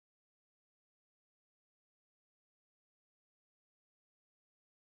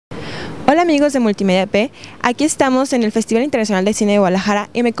Hola amigos de Multimedia P, aquí estamos en el Festival Internacional de Cine de Guadalajara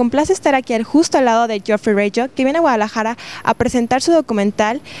y me complace estar aquí justo al lado de Godfrey Reggio, que viene a Guadalajara a presentar su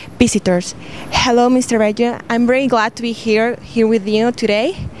documental Visitors. Hello Mr. Reggio, I'm very glad to be here with you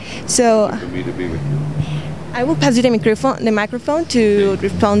today. So For me to be with you. I will pass you the microphone to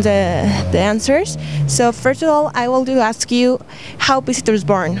respond the answers. So first of all, I will ask you how Visitors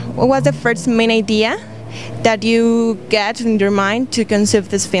born. What was the first main idea that you get in your mind to conceive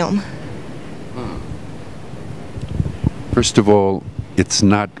this film? First of all, it's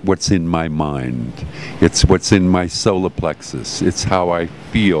not what's in my mind. It's what's in my solar plexus. It's how I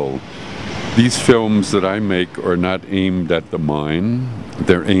feel. These films that I make are not aimed at the mind.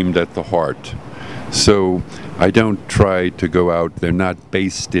 They're aimed at the heart. So I don't try to go out. They're not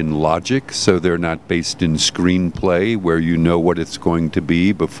based in logic, so they're not based in screenplay where you know what it's going to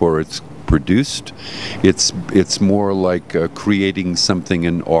be before it's produced. It's more like creating something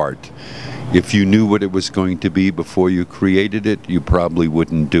in art. If you knew what it was going to be before you created it, you probably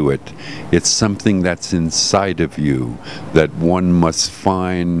wouldn't do it. It's something that's inside of you that one must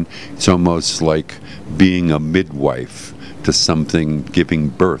find. It's almost like being a midwife to something, giving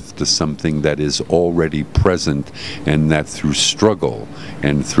birth to something that is already present, and that through struggle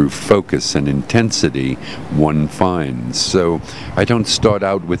and through focus and intensity one finds. So I don't start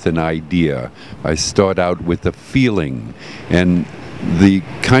out with an idea. I start out with a feeling. And the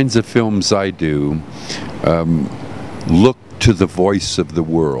kinds of films I do look to the voice of the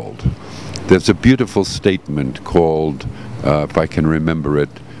world. There's a beautiful statement called, if I can remember it,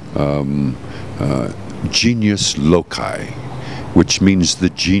 genius loci, which means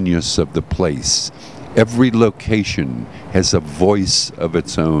the genius of the place. Every location has a voice of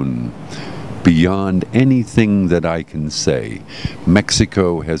its own, beyond anything that I can say.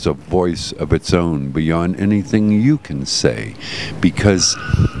 Mexico has a voice of its own beyond anything you can say, because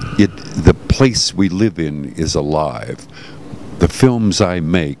the place we live in is alive. The films I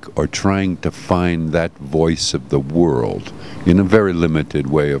make are trying to find that voice of the world, in a very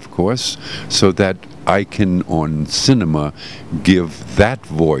limited way, of course, so that I can, on cinema, give that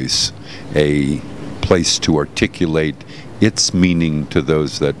voice a place to articulate its meaning to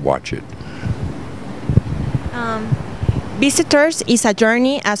those that watch it. Visitors is a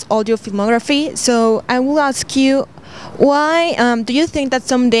journey as audio filmography, so I will ask you, why do you think that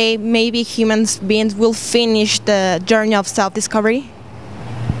someday maybe human beings will finish the journey of self-discovery?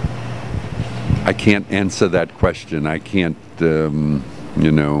 I can't answer that question. I can't,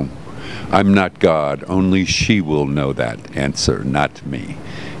 you know, I'm not God. Only she will know that answer, not me.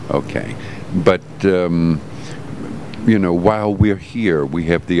 Okay. But, you know, while we're here, we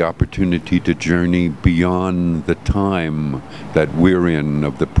have the opportunity to journey beyond the time that we're in,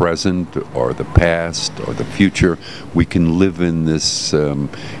 of the present or the past or the future. We can live in this,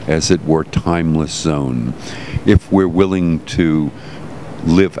 as it were, timeless zone. If we're willing to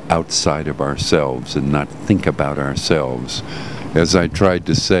live outside of ourselves and not think about ourselves. As I tried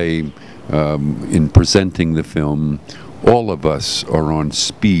to say in presenting the film, all of us are on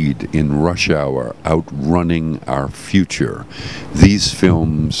speed in rush hour, outrunning our future. These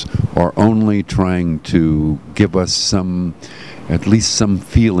films are only trying to give us at least some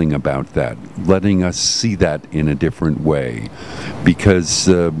feeling about that, letting us see that in a different way, because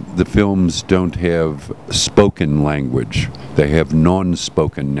the films don't have spoken language. They have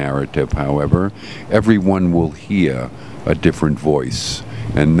non-spoken narrative, however. Everyone will hear a different voice.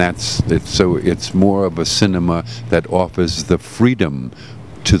 And that's it. So it's more of a cinema that offers the freedom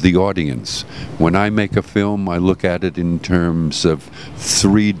to the audience. When I make a film, I look at it in terms of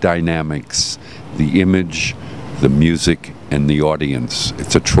three dynamics: the image, the music, and the audience.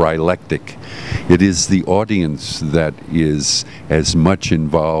 It's a trilectic. It is the audience that is as much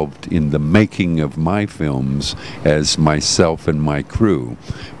involved in the making of my films as myself and my crew,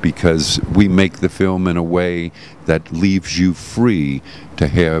 because we make the film in a way that leaves you free to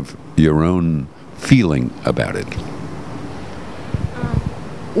have your own feeling about it.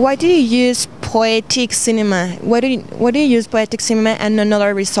 Why do you use poetic cinema? Why do you use poetic cinema and none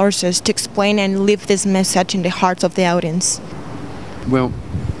other resources to explain and leave this message in the hearts of the audience? Well,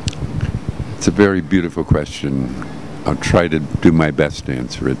 it's a very beautiful question. I'll try to do my best to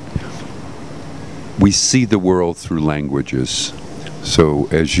answer it. We see the world through languages. So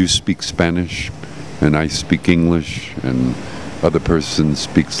as you speak Spanish and I speak English and other person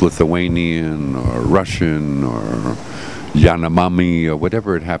speaks Lithuanian or Russian or Yanomami or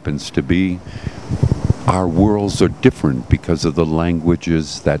whatever it happens to be, our worlds are different because of the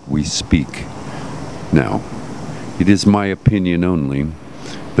languages that we speak. Now, it is my opinion only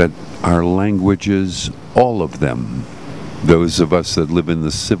that our languages, all of them, those of us that live in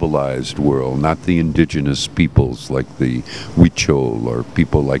the civilized world, not the indigenous peoples like the Huichol or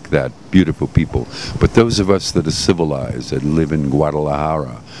people like that, beautiful people, but those of us that are civilized, that live in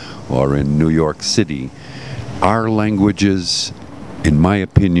Guadalajara or in New York City, our languages, in my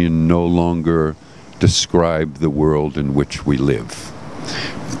opinion, no longer describe the world in which we live.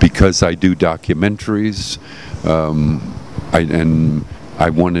 Because I do documentaries, I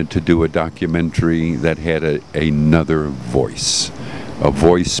wanted to do a documentary that had another voice, a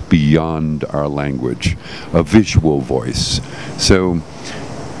voice beyond our language, a visual voice. So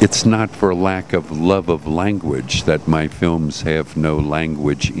it's not for lack of love of language that my films have no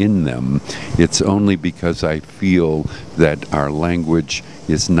language in them. It's only because I feel that our language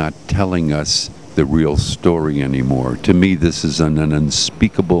is not telling us the real story anymore. To me, this is an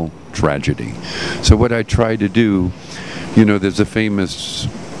unspeakable tragedy. So what I try to do, you know, there's a famous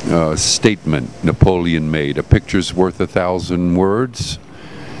statement Napoleon made, a picture's worth 1,000 words.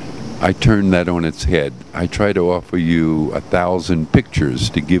 I turn that on its head. I try to offer you 1,000 pictures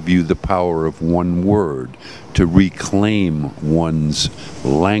to give you the power of one word, to reclaim one's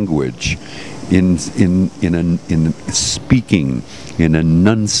language in speaking, in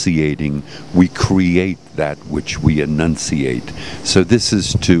enunciating. We create that which we enunciate. So this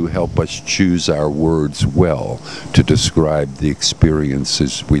is to help us choose our words well to describe the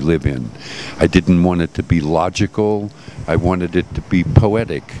experiences we live in. I didn't want it to be logical. I wanted it to be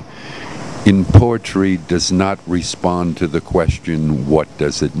poetic. In poetry does not respond to the question, what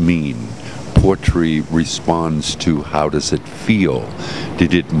does it mean? Poetry responds to, how does it feel?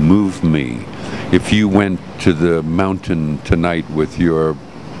 Did it move me? If you went to the mountain tonight with your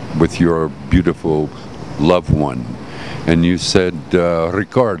beautiful loved one, and you said,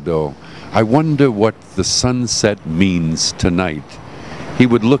 Ricardo, I wonder what the sunset means tonight, he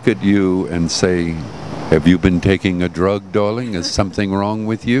would look at you and say, have you been taking a drug, darling? Is something wrong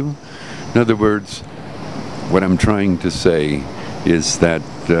with you? In other words, what I'm trying to say is that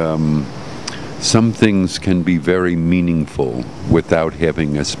some things can be very meaningful without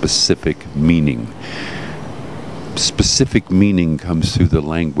having a specific meaning. Specific meaning comes through the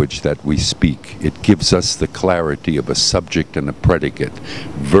language that we speak. It gives us the clarity of a subject and a predicate,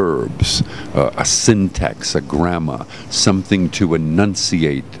 verbs, a syntax, a grammar, something to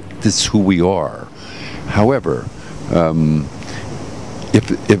enunciate. This is who we are. However, if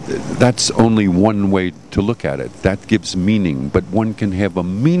that's only one way to look at it, that gives meaning, but one can have a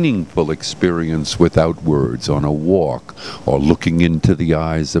meaningful experience without words, on a walk, or looking into the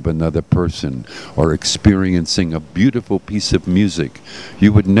eyes of another person, or experiencing a beautiful piece of music.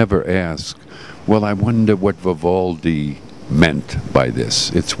 You would never ask, well, I wonder what Vivaldi meant by this.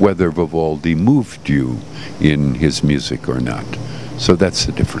 It's whether Vivaldi moved you in his music or not. So that's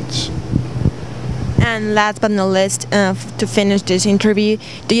the difference. And last but not least, to finish this interview,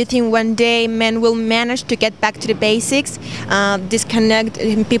 do you think one day men will manage to get back to the basics, disconnect,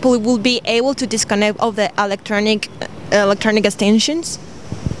 people will be able to disconnect of the electronic extensions?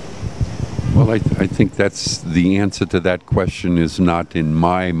 Well, I think that's the answer to that question is not in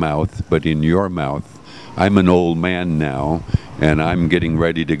my mouth, but in your mouth. I'm an old man now, and I'm getting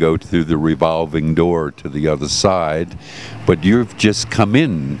ready to go through the revolving door to the other side, but you've just come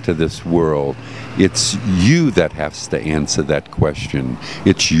into this world. It's you that has to answer that question.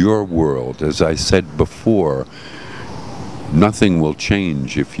 It's your world. As I said before, nothing will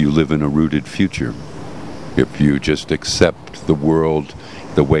change if you live in a rooted future, if you just accept the world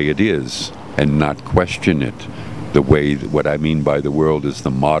the way it is and not question it. The way, what I mean by the world is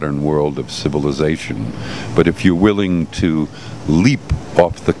the modern world of civilization. But if you're willing to leap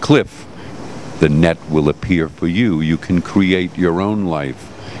off the cliff, the net will appear for you. You can create your own life.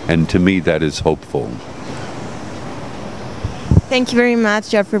 And to me, that is hopeful. Thank you very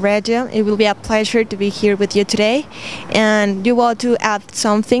much, Godfrey Reggio. It will be a pleasure to be here with you today. And you want to add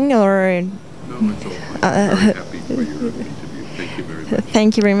something, or? No, it's all right. I'm very happy for your interview. Thank you very much.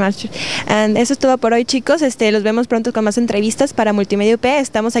 Thank you very much. And eso es todo por hoy, chicos. Los vemos pronto con más entrevistas para Multimedia UP.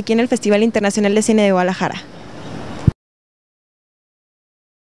 Estamos aquí en el Festival Internacional de Cine de Guadalajara.